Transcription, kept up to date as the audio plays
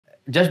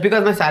just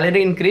because my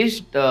salary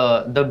increased,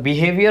 the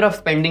behavior of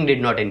spending did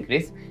not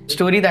increase.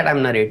 Story that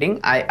I'm narrating,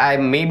 I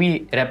may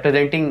be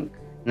representing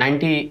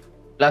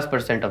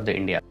 90+% of the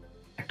India.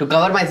 To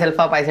cover myself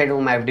up, I said,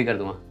 "Oh, मैं FD कर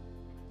दूँगा."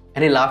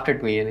 And he laughed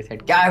at me and he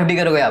said, "क्या FD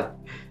करोगे आप?"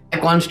 A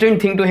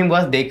constant thing to him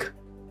was, "देख,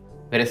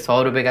 मेरे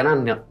 100 रुपए का ना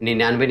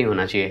 99 नहीं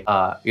होना चाहिए.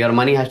 Your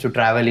money has to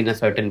travel in a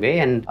certain way,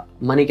 and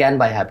money can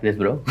buy happiness,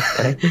 bro."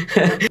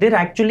 They're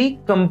actually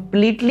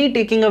completely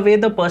taking away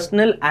the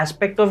personal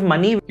aspect of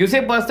money. You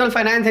say personal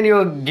finance and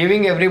you're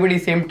giving everybody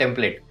same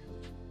template.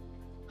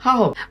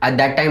 How? At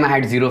that time, I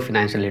had zero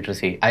financial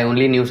literacy. I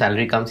only knew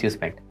salary comes, you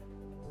spend.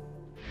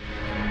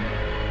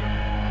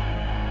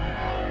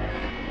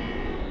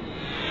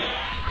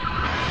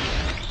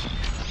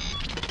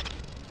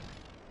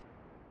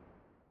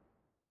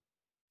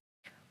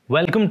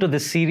 Welcome to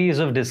this series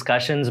of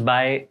discussions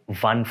by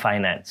One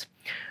Finance,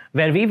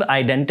 where we've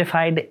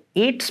identified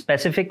 8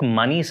 specific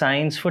money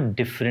signs for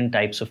different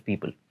types of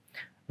people.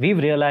 We've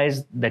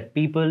realized that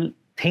people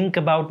think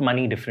about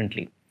money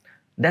differently.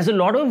 There's a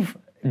lot of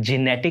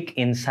genetic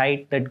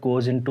insight that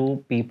goes into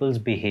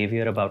people's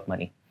behavior about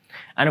money.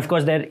 And of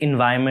course, their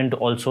environment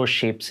also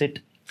shapes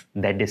it,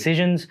 their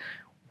decisions,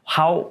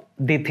 how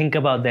they think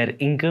about their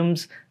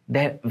incomes,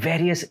 their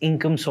various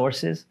income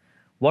sources.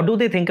 What do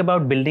they think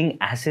about building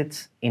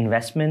assets,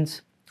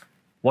 investments?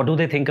 What do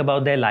they think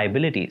about their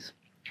liabilities?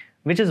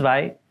 Which is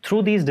why through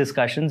these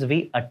discussions,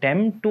 we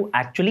attempt to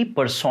actually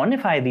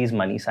personify these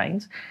money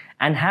signs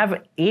and have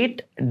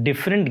 8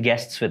 different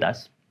guests with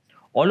us,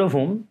 all of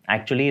whom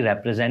actually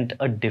represent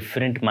a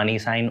different money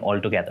sign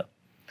altogether.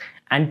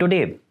 And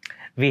today,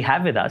 we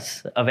have with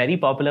us a very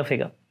popular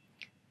figure,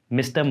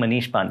 Mr.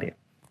 Manish Pandey.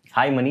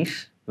 Hi,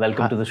 Manish.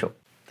 Welcome to the show.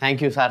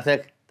 Thank you,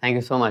 Sarthak. Thank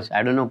you so much.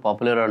 I don't know,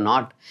 popular or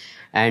not.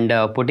 And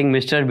putting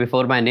Mr.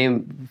 before my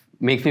name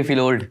makes me feel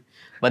old.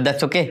 But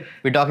that's okay.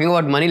 We're talking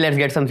about money. Let's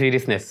get some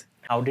seriousness.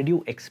 How did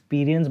you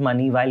experience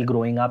money while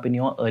growing up in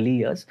your early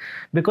years?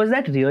 Because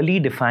that really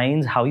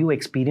defines how you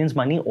experience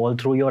money all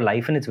through your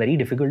life, and it's very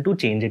difficult to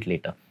change it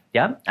later.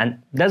 Yeah, and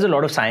there's a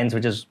lot of science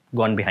which has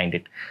gone behind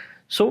it.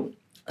 So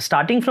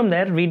starting from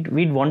there,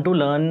 we'd want to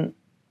learn,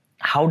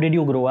 how did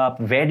you grow up?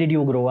 Where did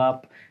you grow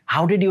up?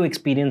 How did you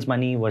experience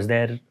money? Was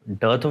there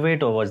dearth of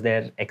it or was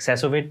there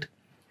excess of it?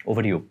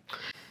 Over to you.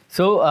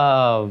 So,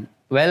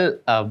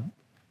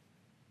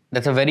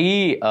 that's a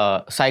very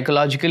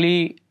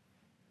psychologically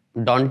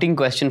daunting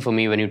question for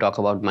me when you talk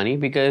about money,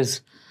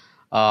 because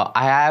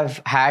I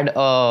have had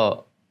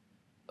a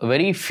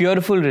very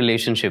fearful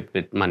relationship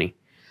with money.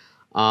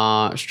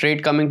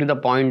 Straight coming to the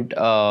point,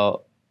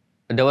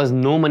 there was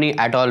no money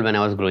at all when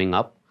I was growing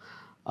up.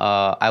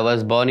 I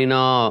was born in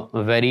a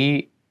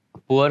very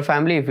poor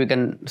family, if you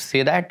can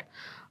say that.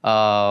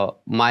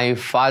 My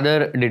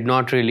father did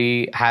not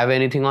really have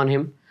anything on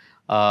him.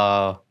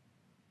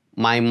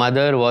 My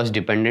mother was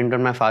dependent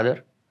on my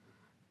father,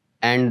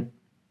 and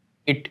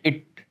it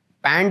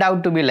panned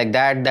out to be like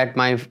that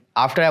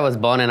after I was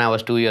born and I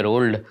was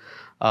 2-year-old,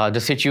 the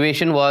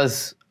situation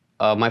was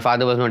my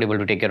father was not able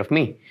to take care of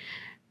me,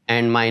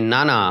 and my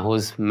nana,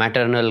 whose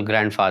maternal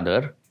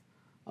grandfather,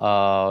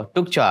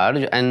 took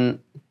charge and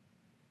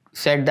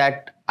said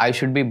that I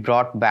should be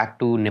brought back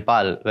to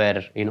Nepal,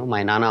 where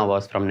my nana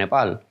was from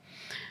Nepal,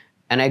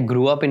 and I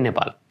grew up in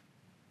Nepal.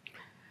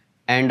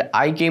 And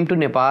I came to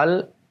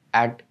Nepal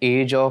at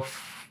age of,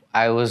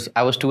 I was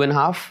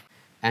 2.5.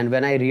 And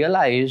when I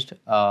realized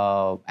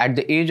at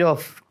the age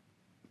of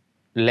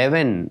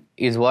 11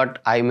 is what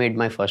I made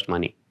my first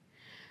money.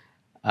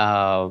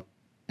 The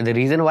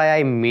reason why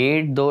I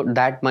made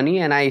that money,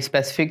 and I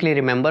specifically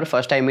remember,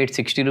 first I made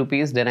 60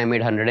 rupees, then I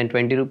made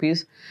 120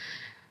 rupees.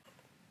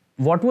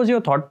 What was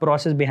your thought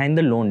process behind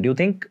the loan? Do you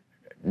think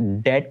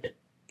debt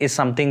is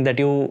something that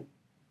you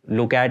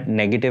look at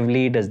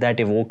negatively? Does that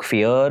evoke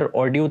fear?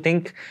 Or do you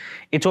think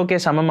it's okay,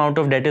 some amount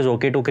of debt is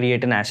okay to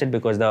create an asset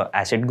because the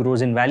asset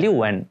grows in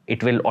value and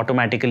it will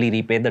automatically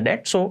repay the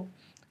debt, so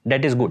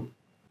debt is good?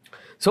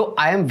 So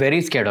I am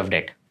very scared of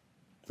debt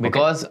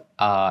because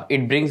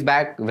it brings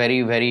back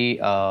very, very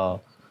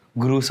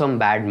gruesome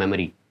bad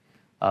memory.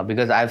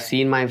 Because I've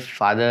seen my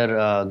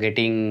father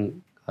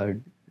getting,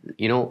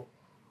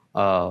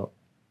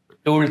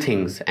 told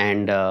things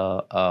and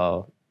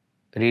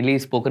really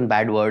spoken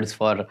bad words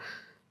for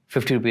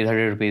 50 rupees,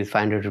 100 rupees,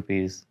 500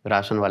 rupees,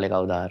 ration wale ka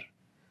udhar.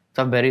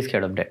 So I'm very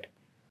scared of debt.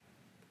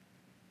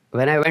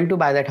 When I went to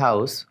buy that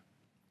house,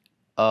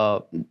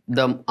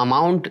 the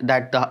amount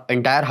that the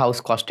entire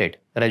house costed,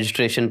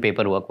 registration,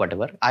 paperwork,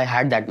 whatever, I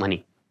had that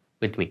money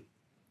with me.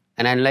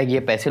 And I'm like, ye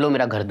paise lo,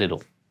 mera ghar de do.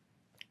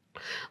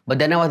 But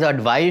then I was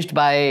advised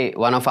by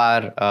one of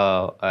our,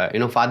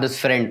 father's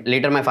friend.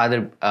 Later, my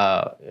father,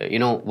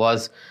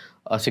 was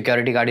a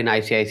security guard in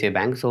ICICI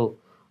Bank. So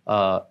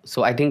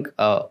I think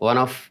one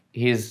of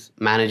his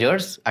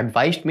managers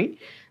advised me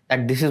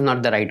that this is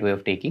not the right way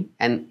of taking,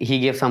 and he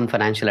gave some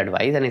financial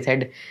advice and he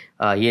said,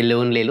 ये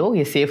loan ले लो,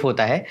 ये safe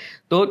होता है,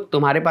 तो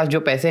तुम्हारे पास जो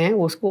पैसे हैं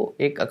वो उसको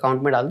एक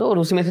अकाउंट में डाल दो और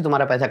उसी में से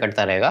तुम्हारा पैसा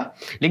कटता रहेगा,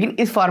 लेकिन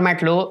इस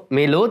फॉर्मेट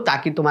में लो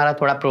ताकि तुम्हारा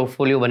थोड़ा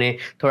पोर्टफोलियो बने,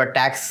 थोड़ा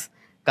टैक्स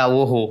का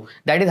वो हो.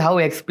 That is how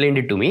he explained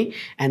it to me,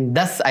 and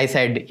thus I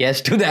said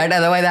yes to that.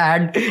 Otherwise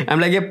I'm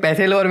like, ये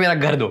पैसे लो और मेरा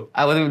घर दो.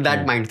 I was with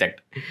that mindset.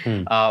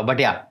 But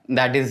yeah,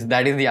 that is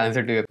the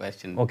answer to your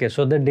question. Okay,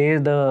 so the day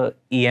the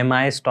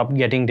EMI stopped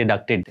getting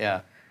deducted,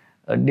 Yeah.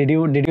 Did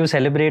you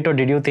celebrate, or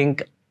did you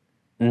think,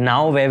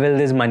 now where will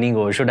this money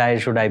go? Should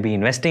I be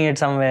investing it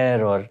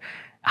somewhere, or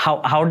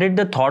how did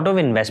the thought of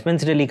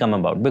investments really come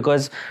about?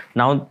 Because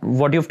now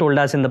what you've told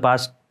us in the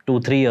past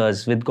 2-3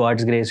 years, with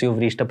God's grace, you've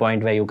reached a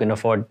point where you can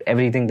afford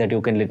everything that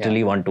you can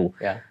literally want to.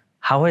 Yeah.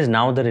 How has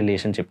now the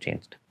relationship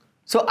changed?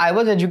 So I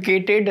was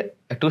educated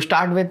to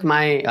start with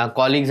my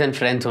colleagues and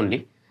friends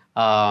only.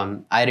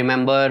 I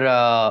remember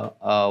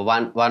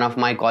one of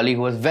my colleague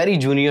who was very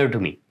junior to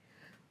me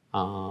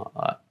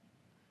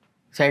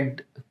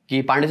said,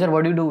 "Ki Pandey sir,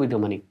 what do you do with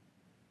your money?"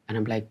 And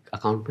I'm like,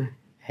 account में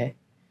है.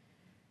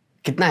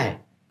 कितना है?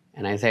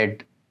 And I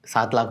said,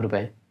 7 lakh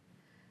रुपए.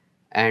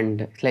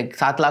 And it's like,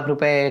 7 lakh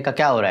रुपए का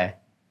क्या हो रहा है?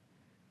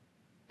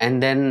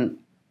 And then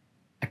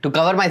to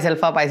cover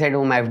myself up, I said,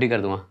 मैं FD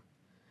कर दूंगा.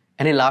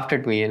 And he laughed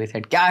at me and he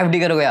said, क्या FD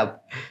करोगे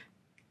आप?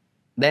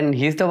 Then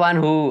he's the one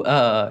who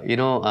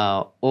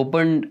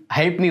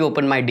helped me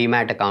open my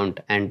Demat account,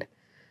 and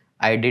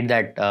I did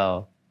that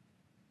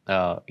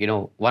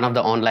one of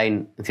the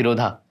online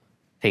Zerodha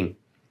thing.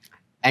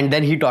 And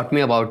then he taught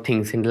me about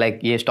things, and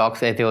like, ये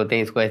stocks ऐसे होते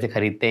हैं, इसको ऐसे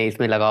खरीदते हैं,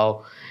 इसमें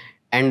लगाओ.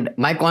 And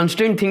my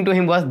constant thing to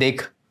him was,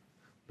 देख,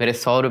 मेरे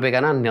 100 रुपए का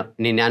ना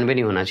 99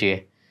 नहीं होना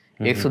चाहिए,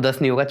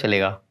 110 नहीं होगा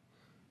चलेगा,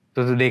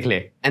 तो तू देख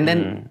ले. And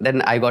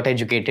then I got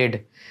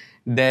educated.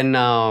 Then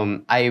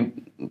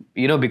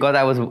because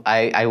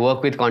I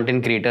work with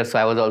content creators, so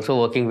I was also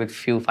working with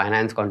few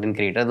finance content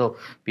creators, so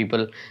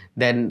people.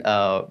 Then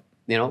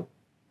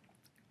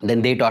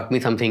then they taught me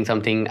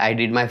something. I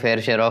did my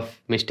fair share of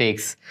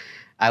mistakes.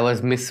 I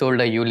was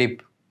missold a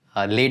ULIP.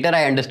 Later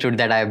I understood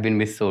that I have been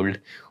missold.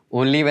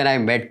 Only when I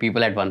met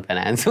people at One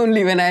Finance.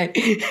 Only when I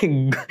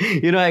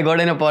got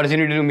an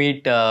opportunity to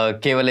meet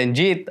Keval and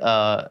Jeet,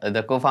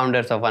 the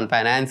co-founders of One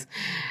Finance.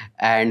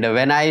 And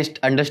when I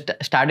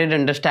started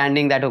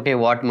understanding that, okay,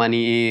 what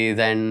money is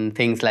and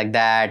things like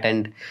that,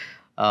 and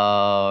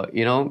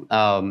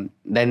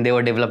then they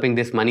were developing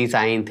this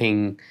MoneySign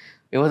thing.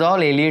 It was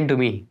all alien to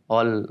me,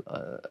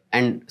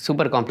 and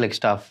super complex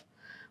stuff.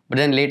 But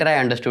then later I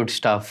understood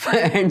stuff,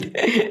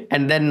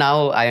 and then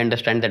now I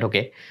understand that,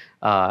 okay,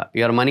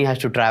 your money has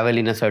to travel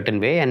in a certain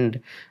way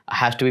and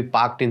has to be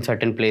parked in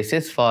certain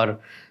places for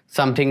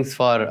some things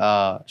for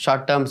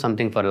short term,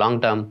 something for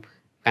long term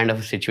kind of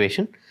a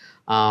situation.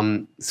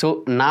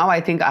 So now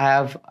I think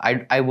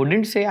I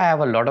wouldn't say I have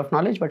a lot of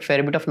knowledge, but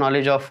fair bit of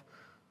knowledge of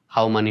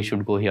how money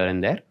should go here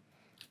and there.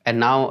 And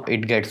now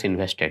it gets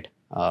invested.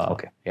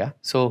 Okay. Yeah.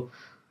 So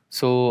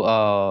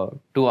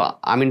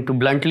to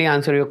bluntly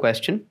answer your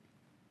question,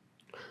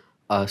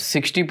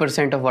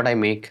 60% of what I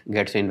make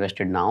gets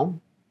invested now.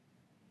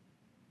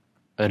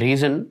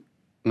 Reason,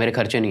 मेरे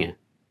खर्चे नहीं है.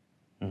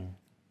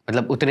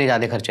 मतलब उतने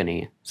ज़्यादा खर्चे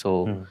नहीं है.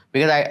 So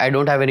because I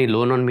don't have any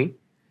loan on me.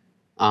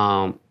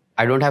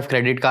 I don't have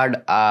credit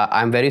card.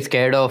 I'm very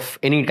scared of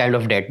any kind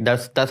of debt.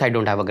 Thus I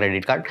don't have a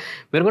credit card.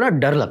 मेरे को ना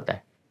डर लगता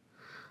है.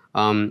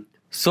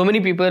 So many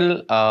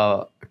people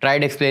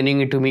tried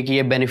explaining it to me कि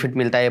ये benefit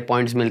मिलता है,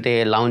 points मिलते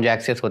हैं, lounge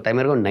access होता है.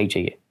 मेरे को नहीं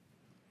चाहिए.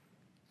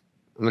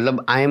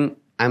 मतलब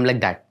I'm like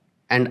that,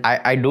 and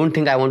I don't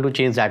think I want to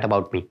change that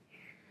about me.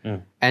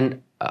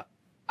 And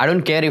I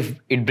don't care if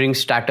it brings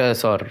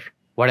status or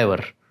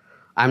whatever.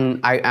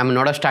 I'm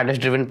not a status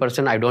driven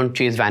person. I don't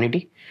chase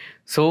vanity.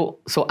 So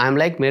I'm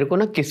like, मेरे को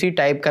ना किसी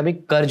type का भी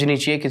कर्ज नहीं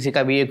चाहिए, किसी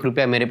का भी 1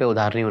 रुपया मेरे पे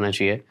उधार नहीं होना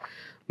चाहिए.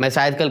 मैं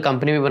शायद कल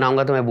कंपनी भी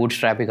बनाऊंगा तो मैं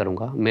बूटस्ट्रैप ही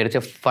करूंगा. मेरे से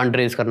फंड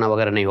रेज करना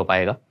वगैरह नहीं हो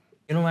पाएगा.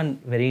 You know, one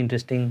very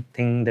interesting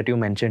thing that you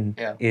mentioned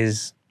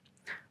is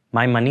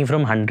my money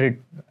from 100.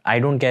 I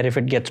don't care if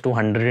it gets to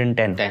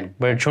 110,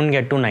 but it shouldn't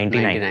get to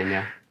 99. 99,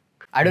 yeah.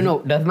 I don't know.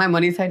 Does my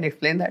MoneySign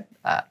explain that?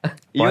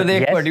 You're the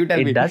expert. You tell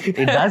me.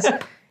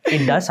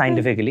 It does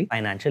scientifically.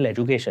 Financial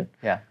education.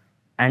 Yeah.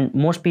 And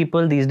most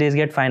people these days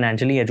get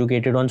financially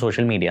educated on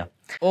social media.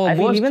 Oh, I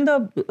feel even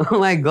the oh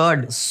my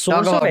God,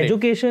 source of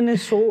education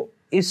is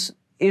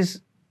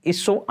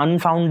so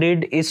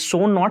unfounded, is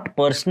so not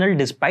personal,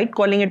 despite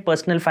calling it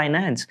personal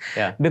finance.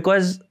 Yeah.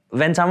 Because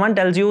when someone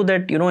tells you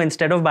that,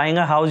 instead of buying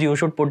a house, you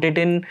should put it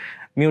in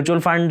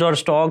mutual funds or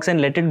stocks and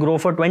let it grow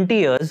for 20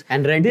 years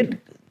and rent it.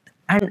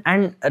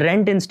 And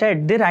rent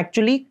instead, they're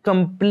actually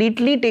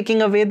completely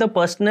taking away the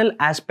personal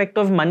aspect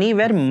of money,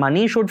 where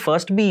money should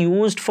first be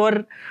used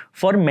for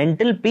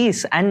mental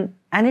peace, and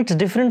it's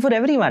different for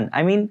everyone.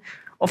 I mean,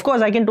 of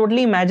course, I can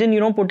totally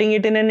imagine, putting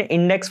it in an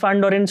index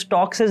fund or in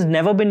stocks has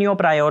never been your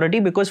priority,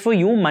 because for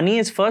you, money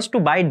is first to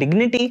buy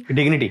dignity.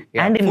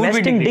 Yeah. And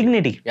invest in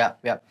dignity.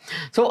 Yeah.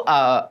 So,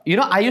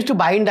 I used to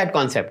buy in that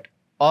concept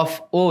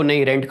of, oh,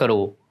 नहीं rent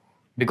करो,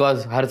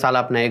 because हर साल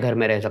आप नए घर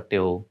में रह सकते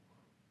हो,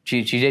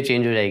 चीजें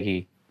चेंज हो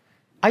जाएगी.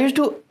 आई यूज्ड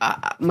टू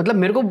मतलब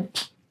मेरे को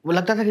वो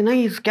लगता था कि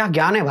नहीं, क्या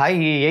ज्ञान है भाई,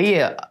 यही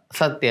है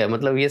सत्य है,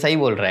 मतलब ये सही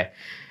बोल रहा है.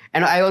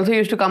 And I also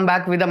used to come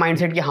back with the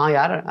mindset कि हाँ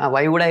यार,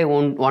 why would I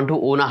want to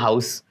own a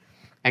house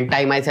and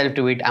tie my self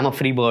to it. I am a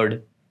free bird.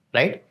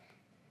 right?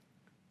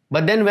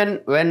 But then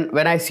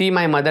when I see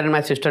my mother and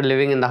my sister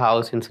living in the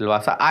house in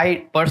Silvassa,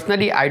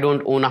 I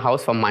don't own a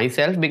house for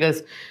myself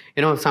because,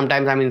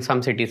 sometimes I'm in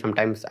some city,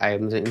 sometimes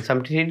I'm in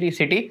some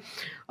city.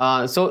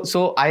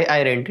 So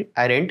I rent,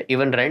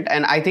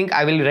 and I think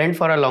I will rent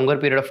for a longer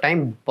period of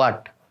time.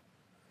 But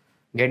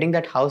getting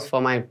that house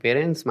for my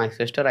parents, my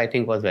sister, I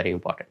think was very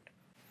important.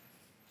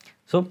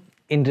 So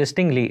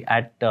interestingly,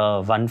 at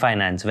One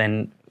Finance,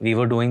 when we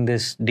were doing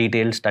this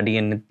detailed study,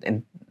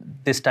 and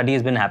this study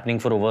has been happening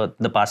for over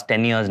the past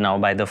 10 years now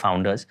by the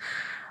founders,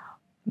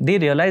 they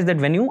realized that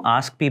when you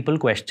ask people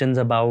questions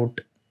about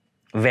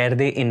where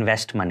they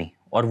invest money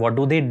or what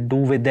do they do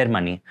with their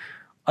money,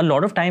 a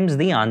lot of times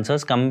the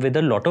answers come with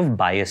a lot of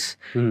bias.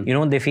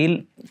 They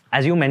feel,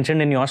 as you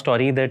mentioned in your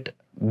story, that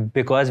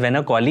because when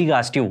a colleague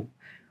asked you,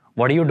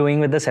 what are you doing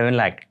with the 7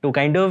 lakh? To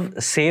kind of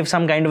save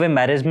some kind of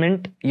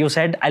embarrassment, you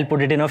said, I'll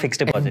put it in a fixed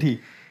deposit.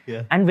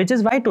 Yeah. And which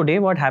is why today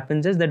what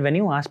happens is that when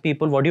you ask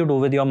people, what do you do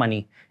with your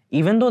money?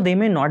 Even though they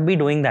may not be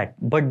doing that,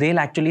 but they'll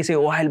actually say,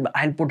 oh,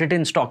 I'll put it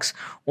in stocks,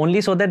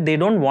 only so that they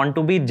don't want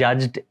to be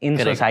judged in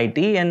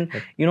society. And,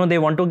 they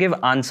want to give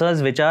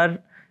answers which are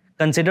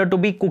considered to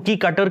be cookie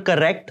cutter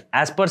correct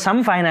as per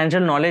some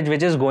financial knowledge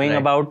which is going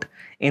about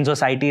in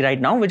society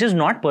right now, which is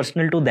not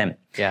personal to them.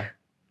 Yeah.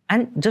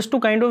 And just to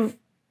kind of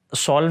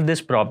solve this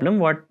problem,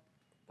 what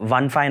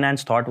One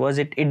Finance thought was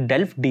it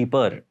delved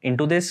deeper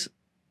into this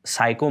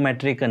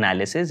psychometric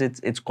analysis.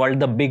 It's called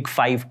the Big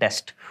Five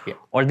test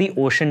or the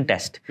Ocean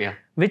test,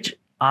 which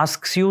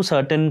asks you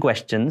certain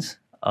questions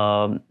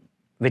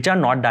which are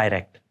not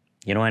direct.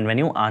 And when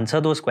you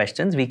answer those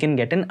questions, we can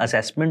get an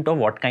assessment of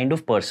what kind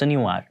of person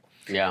you are.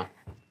 Yeah.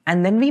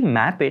 And then we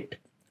map it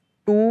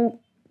to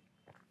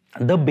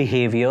the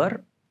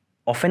behavior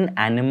of an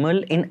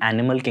animal in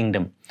animal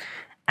kingdom.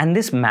 And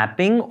this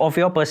mapping of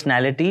your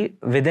personality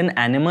with an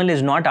animal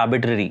is not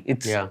arbitrary.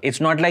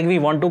 It's not like we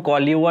want to call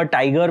you a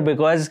tiger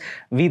because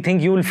we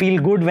think you'll feel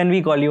good when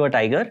we call you a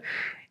tiger.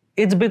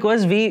 It's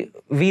because we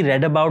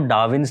read about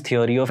Darwin's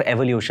theory of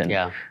evolution.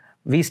 Yeah.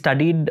 We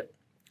studied,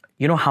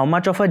 how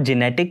much of a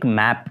genetic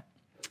map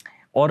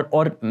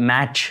or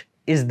match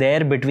is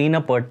there between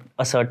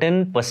a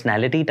certain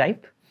personality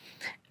type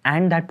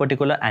and that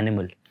particular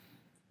animal.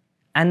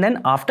 And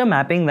then after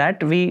mapping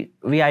that, we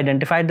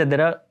identified that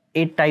there are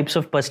 8 types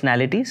of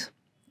personalities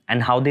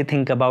and how they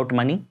think about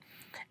money,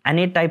 and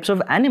 8 types of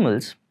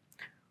animals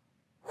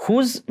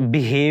whose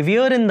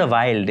behavior in the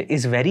wild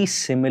is very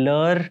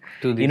similar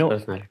to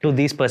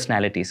these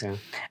personalities. Yeah.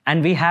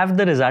 And we have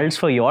the results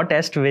for your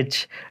test,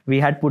 which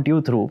we had put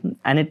you through,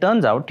 and it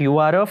turns out you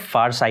are a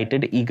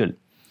far-sighted eagle.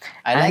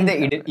 I like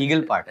the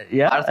eagle part.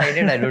 Yeah.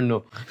 Far-sighted, I don't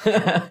know.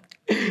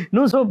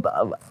 No, so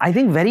I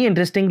think very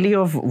interestingly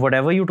of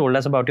whatever you told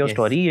us about your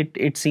story,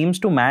 it seems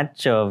to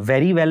match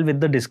very well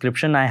with the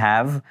description I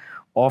have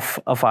of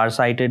a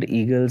far-sighted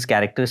eagle's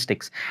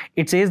characteristics.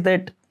 It says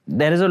that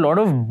there is a lot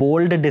of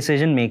bold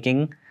decision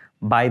making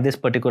by this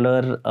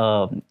particular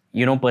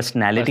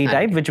personality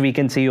type, which we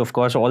can see, of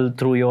course, all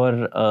through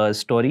your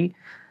story.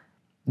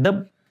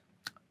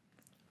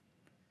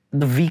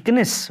 The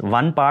weakness,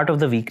 one part of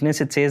the weakness,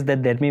 it says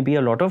that there may be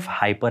a lot of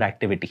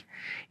hyperactivity.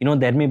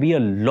 There may be a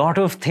lot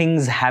of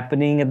things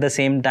happening at the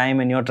same time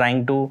and you're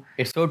trying to...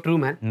 It's so true,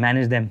 man.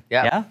 Manage them.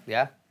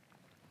 Yeah.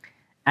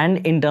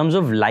 And in terms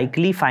of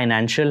likely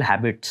financial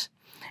habits,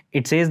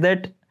 it says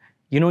that,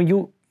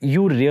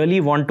 you really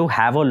want to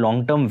have a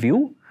long-term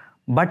view,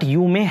 but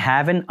you may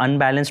have an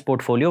unbalanced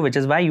portfolio, which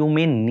is why you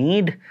may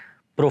need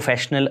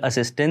professional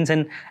assistance.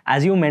 And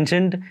as you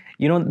mentioned,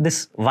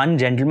 this one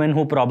gentleman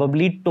who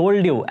probably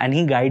told you and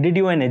he guided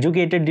you and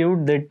educated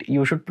you that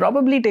you should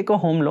probably take a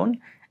home loan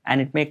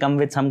and it may come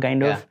with some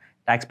kind of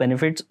tax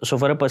benefits. So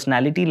for a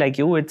personality like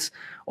you, it's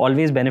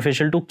always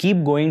beneficial to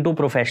keep going to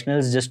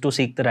professionals just to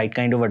seek the right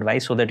kind of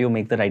advice so that you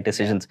make the right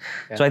decisions.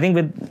 Yeah. So I think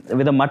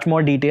with a much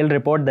more detailed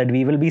report that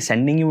we will be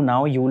sending you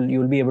now,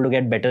 you'll be able to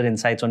get better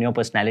insights on your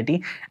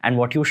personality and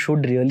what you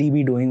should really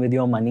be doing with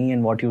your money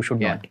and what you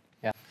should not.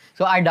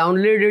 So I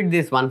downloaded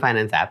this One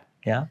Finance app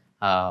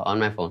on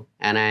my phone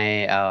and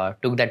I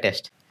took that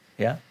test.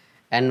 Yeah.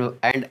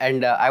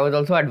 And I was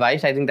also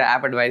advised, I think the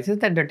app advises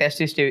that the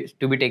test is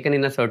to be taken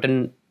in a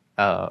certain,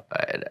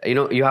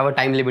 you have a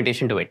time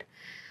limitation to it.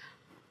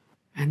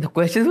 And the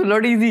questions were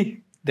not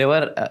easy. They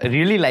were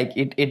really like,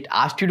 it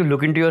asked you to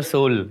look into your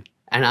soul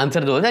and answer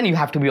those, and you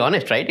have to be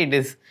honest, right? It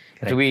is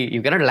to be,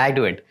 you cannot lie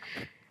to it.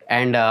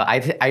 And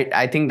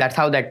I think that's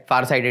how that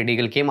far-sighted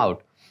eagle came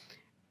out.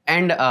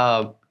 And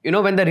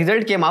when the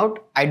result came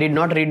out, I did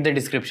not read the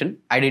description.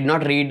 I did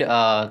not read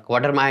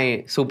what are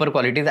my super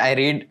qualities. I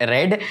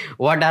read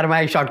what are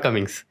my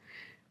shortcomings.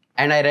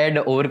 And I read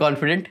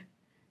overconfident.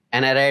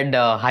 And I read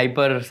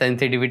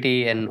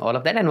hypersensitivity and all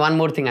of that. And one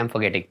more thing I'm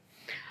forgetting.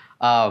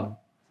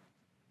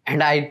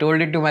 And I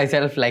told it to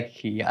myself like,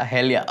 yeah,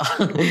 hell yeah.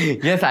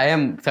 Yes, I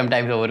am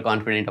sometimes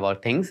overconfident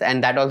about things.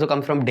 And that also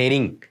comes from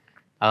daring.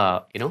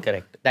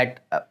 Correct.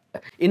 That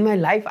in my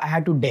life, I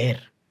had to dare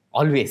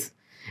always.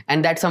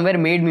 and that somewhere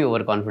made me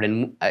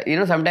overconfident.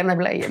 Sometimes I'm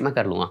like, yeah, मैं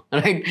कर लूँगा,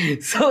 right?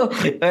 So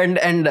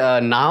and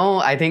now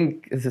I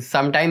think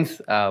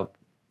sometimes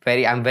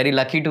I'm very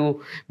lucky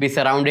to be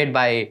surrounded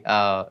by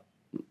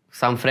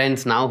some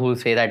friends now who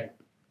say that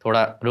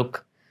थोड़ा रुक,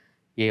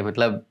 ये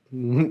मतलब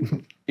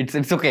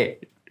it's okay,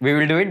 we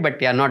will do it,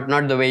 but yeah,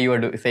 not the way you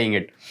are saying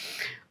it.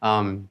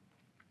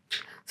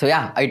 So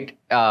yeah,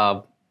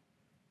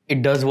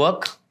 it does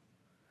work.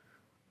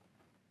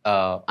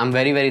 I'm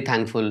very, very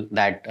thankful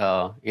that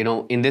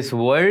in this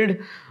world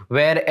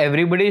where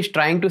everybody is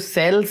trying to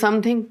sell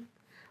something,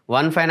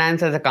 One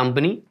Finance as a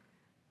company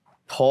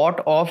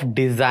thought of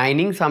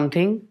designing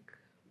something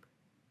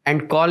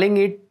and calling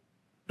it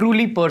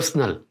truly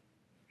personal.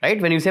 Right?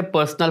 When you say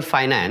personal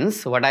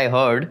finance, what I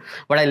heard,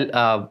 what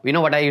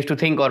I used to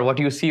think, or what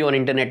you see on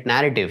internet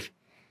narrative,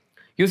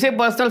 you say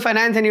personal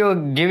finance and you're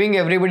giving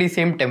everybody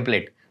same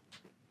template.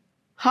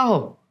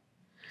 How?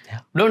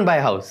 Yeah. Don't buy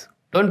a house.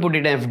 Don't put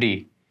it in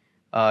FD.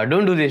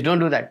 Don't do this. Don't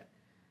do that.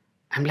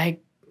 I'm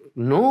like,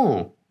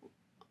 no.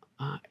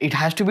 It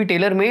has to be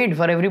tailor-made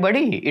for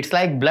everybody. It's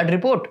like blood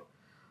report.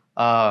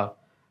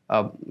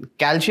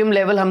 Calcium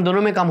level हम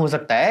दोनों में कम हो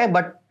सकता है,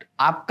 but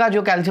आपका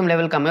जो calcium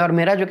level कम है और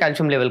मेरा जो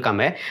कैल्शियम लेवल कम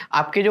है,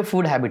 आपके जो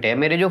फूड हैबिट है,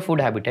 मेरे जो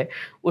फूड हैबिट है,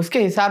 उसके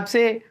हिसाब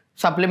से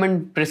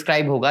सप्लीमेंट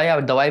प्रिस्क्राइब होगा या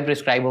दवाई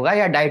प्रिस्क्राइब होगा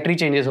या डाइटरी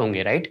चेंजेस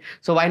होंगे, right?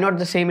 So why not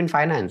the same in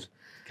finance?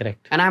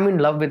 Correct. And I am in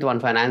love with one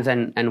finance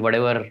and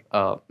whatever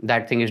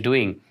that thing is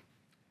doing.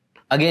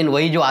 Again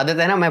वही जो आदत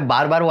है ना, मैं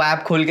बार बार वो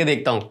ऐप खोल के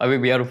देखता हूँ अभी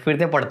भी और फिर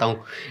से पढ़ता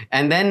हूँ.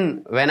 And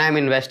then when I am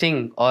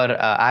investing, और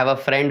I have a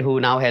friend who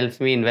now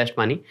helps me invest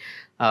money.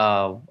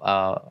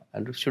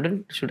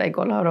 Should I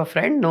call her a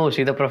friend? No,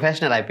 she's a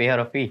professional. I pay her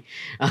a fee.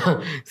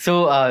 So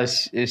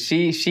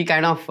she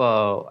kind of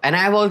and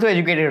I have also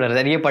educated her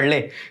that ये पढ़ ले,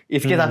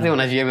 इसके साथ से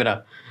होना चाहिए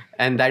मेरा.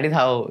 And that is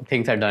how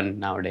things are done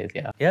nowadays.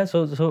 Yeah.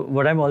 So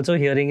what I'm also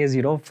hearing is,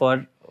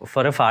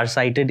 for a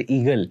far-sighted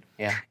eagle,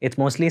 it's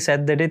mostly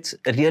said that it's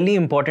really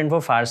important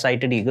for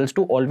far-sighted eagles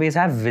to always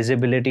have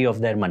visibility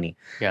of their money.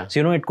 Yeah.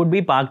 So it could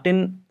be parked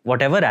in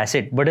whatever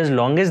asset, but as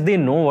long as they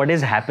know what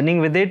is happening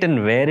with it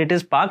and where it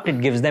is parked,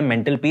 it gives them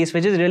mental peace,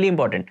 which is really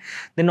important.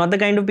 They're not the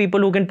kind of people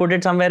who can put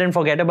it somewhere and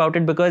forget about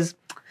it, because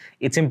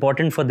it's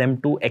important for them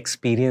to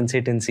experience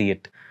it and see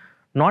it.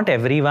 Not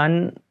everyone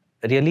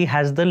really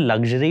has the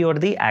luxury or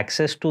the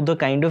access to the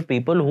kind of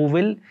people who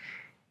will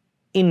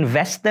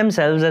invest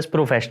themselves as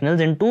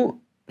professionals into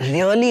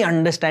really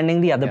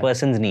understanding the other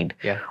person's need.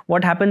 Yeah.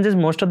 What happens is,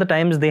 most of the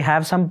times they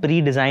have some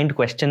pre-designed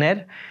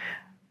questionnaire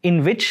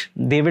in which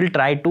they will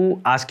try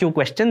to ask you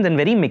questions and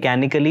very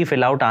mechanically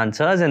fill out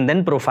answers and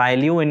then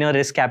profile you in your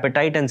risk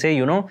appetite and say,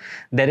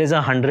 there is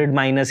 100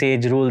 minus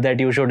age rule that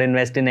you should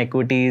invest in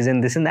equities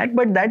and this and that,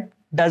 but that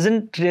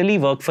doesn't really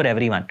work for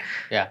everyone.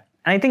 Yeah.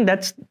 And I think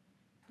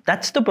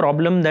that's the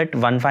problem that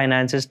One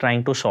Finance is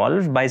trying to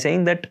solve by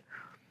saying that,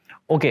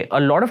 okay, a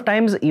lot of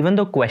times even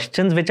the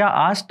questions which are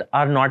asked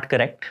are not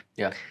correct.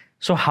 Yeah.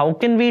 So how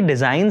can we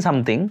design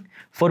something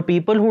for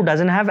people who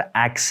doesn't have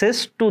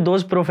access to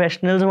those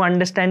professionals who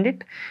understand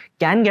it,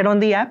 can get on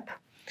the app,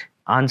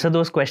 answer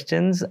those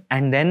questions,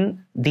 and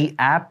then the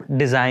app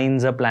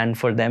designs a plan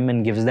for them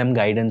and gives them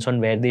guidance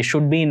on where they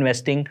should be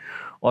investing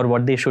or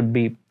what they should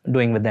be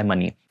doing with their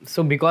money.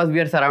 So because we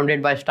are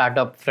surrounded by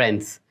startup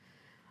friends,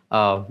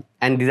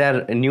 and these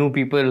are new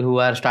people who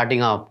are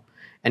starting up,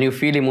 and you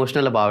feel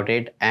emotional about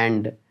it,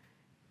 and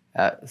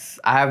I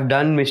have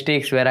done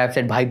mistakes where I've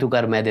said, "Bhai, tu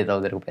kar, main deta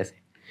hu tere ko paise,"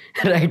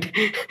 right?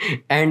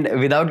 And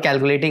without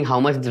calculating how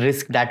much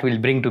risk that will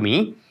bring to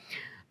me,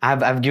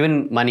 I've given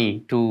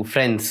money to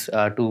friends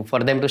for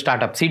them to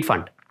start up seed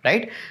fund,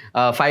 right?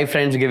 5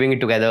 friends giving it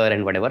together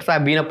and whatever. So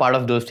I've been a part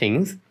of those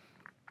things,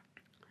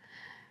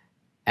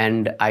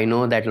 and I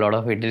know that a lot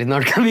of it is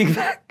not coming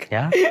back.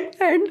 Yeah.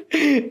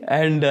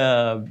 and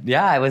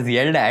I was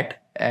yelled at.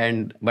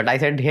 But I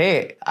said,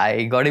 hey,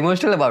 I got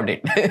emotional about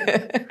it.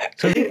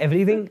 So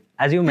everything,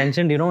 as you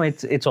mentioned,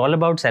 it's all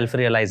about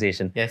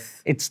self-realization.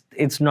 Yes.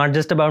 It's not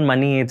just about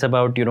money. It's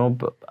about,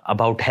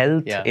 about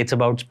health. Yeah. It's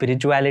about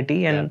spirituality.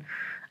 And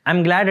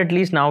I'm glad at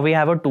least now we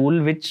have a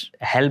tool which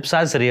helps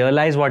us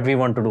realize what we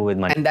want to do with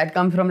money. And that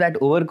comes from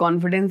that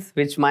overconfidence,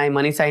 which my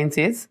MoneySign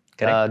says.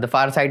 The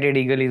far-sighted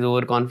eagle is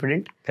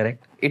overconfident.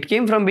 Correct. It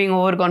came from being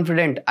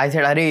overconfident. I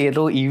said, "Arey, ye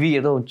to EV, ye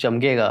to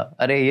chamkega.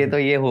 Arey, ye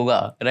to ye hoga,"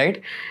 right?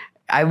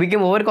 I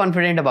became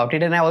overconfident about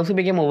it, and I also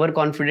became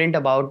overconfident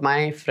about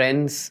my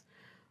friends'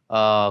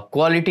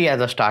 quality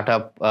as a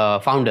startup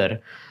founder.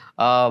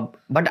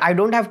 But I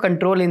don't have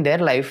control in their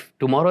life.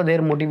 Tomorrow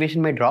their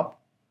motivation may drop.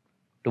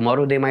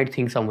 Tomorrow they might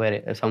think some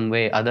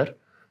way other.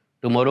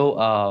 Tomorrow,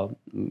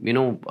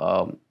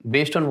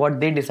 based on what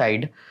they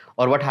decide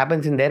or what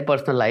happens in their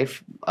personal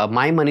life,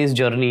 my money's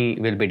journey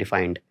will be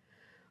defined,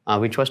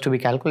 which was to be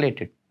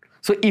calculated.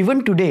 So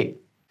even today.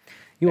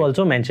 You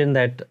also mentioned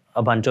that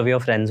a bunch of your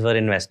friends were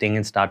investing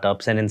in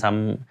startups and in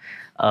some,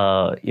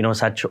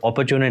 such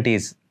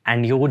opportunities,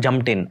 and you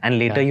jumped in, and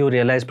later you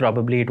realized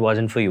probably it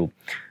wasn't for you.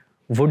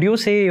 Would you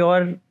say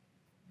your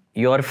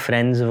your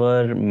friends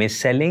were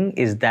mis-selling?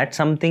 Is that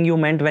something you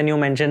meant when you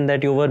mentioned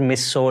that you were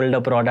mis-sold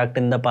a product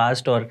in the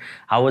past, or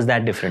how was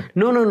that different?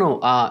 No, no, no.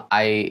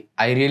 I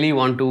really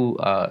want to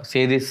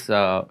say this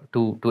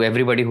to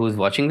everybody who is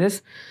watching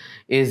this: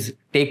 is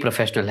take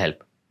professional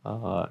help.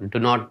 Do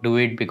not do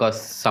it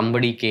because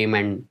somebody came,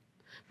 and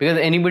because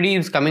anybody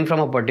who's coming from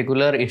a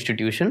particular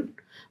institution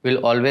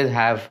will always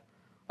have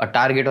a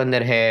target on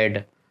their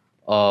head,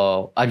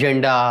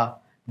 agenda.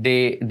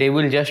 They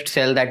will just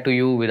sell that to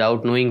you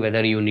without knowing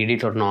whether you need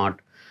it or not.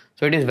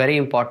 So it is very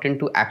important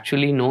to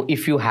actually know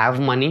if you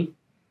have money,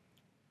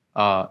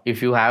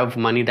 if you have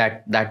money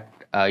that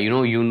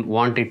you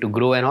want it to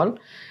grow and all,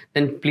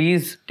 then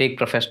please take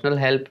professional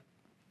help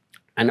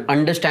and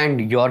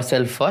understand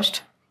yourself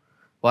first.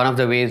 One of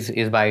the ways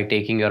is by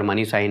taking your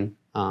money sign,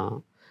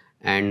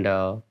 and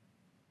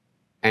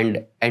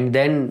and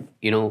then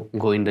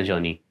go in the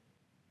journey.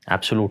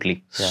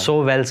 Absolutely. Yeah.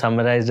 So well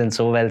summarized and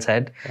so well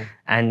said. Yeah.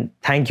 And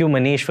thank you,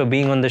 Manish, for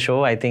being on the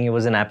show. I think it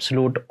was an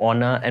absolute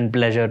honor and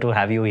pleasure to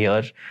have you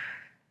here.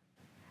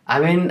 I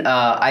mean,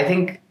 I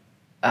think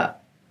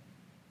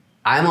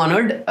I'm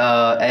honored,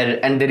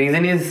 and the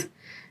reason is,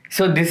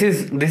 so this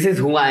is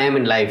who I am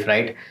in life,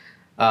 right?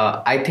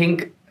 I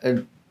think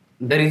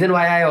the reason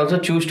why I also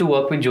choose to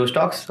work with Joe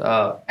Stocks,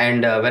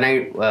 and when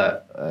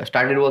I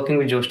started working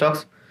with Joe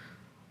Stocks,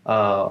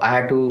 I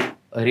had to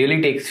really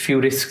take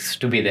few risks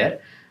to be there.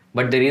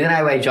 But the reason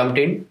I jumped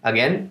in,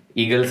 again,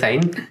 eagle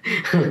sign,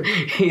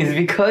 is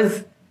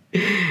because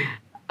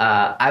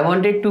I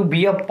wanted to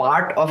be a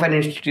part of an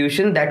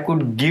institution that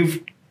could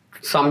give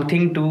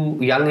something to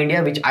young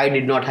India, which I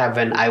did not have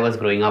when I was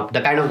growing up.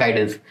 The kind of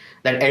guidance,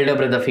 that elder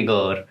brother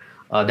figure,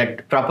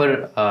 that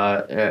proper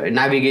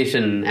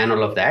navigation and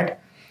all of that.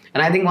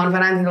 And I think One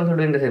Finance is also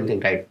doing the same thing,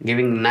 right?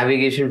 Giving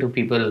navigation to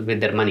people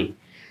with their money.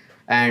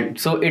 And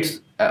so it's,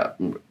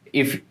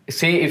 if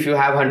you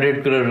have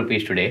 100 crore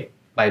rupees today,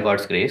 by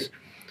God's grace,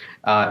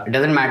 it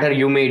doesn't matter,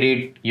 you made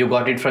it, you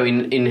got it from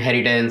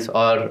inheritance,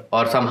 or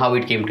somehow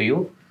it came to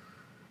you.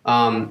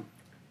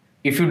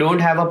 If you don't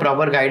have a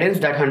proper guidance,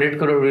 that 100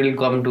 crore will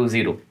come to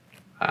zero.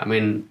 I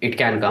mean, it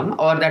can come,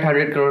 or that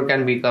 100 crore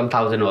can become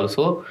 1,000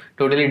 also.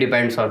 Totally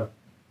depends on,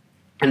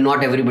 and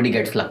not everybody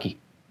gets lucky.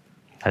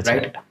 That's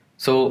right.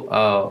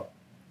 So,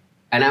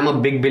 and I'm a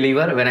big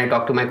believer, when I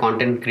talk to my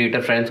content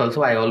creator friends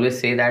also, I always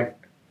say that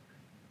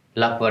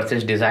luck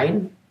versus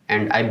design,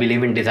 and I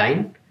believe in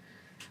design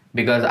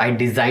because I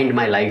designed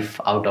my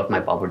life out of my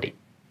poverty.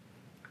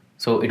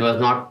 So it was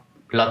not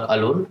luck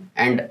alone,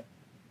 and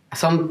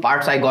some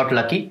parts I got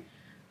lucky.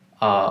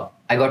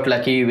 I got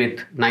lucky with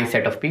nice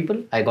set of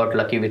people. I got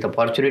lucky with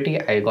opportunity.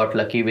 I got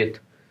lucky with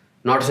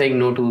not saying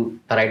no to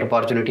the right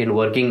opportunity and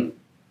working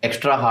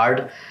extra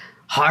hard,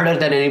 harder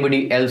than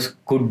anybody else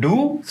could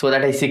do, so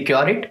that I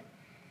secure it.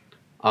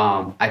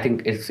 I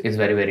think it's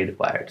very, very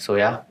required. So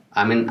yeah,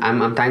 I mean,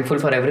 I'm thankful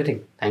for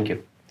everything. Thank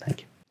you.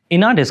 Thank you.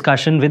 In our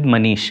discussion with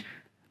Manish,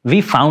 we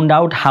found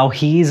out how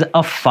he is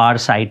a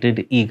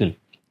far-sighted eagle.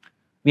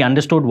 We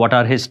understood what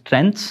are his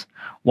strengths,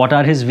 what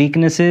are his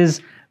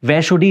weaknesses,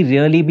 where should he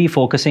really be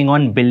focusing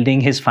on building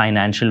his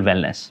financial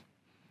wellness.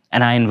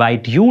 And I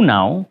invite you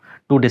now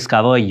to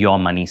discover your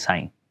money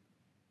sign.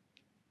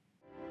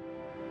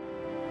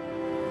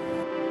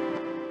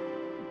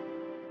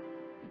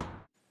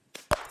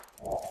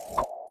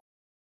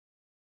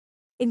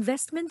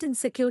 Investment in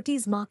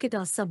securities market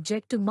are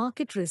subject to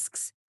market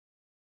risks.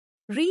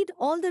 Read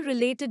all the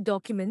related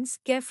documents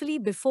carefully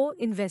before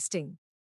investing.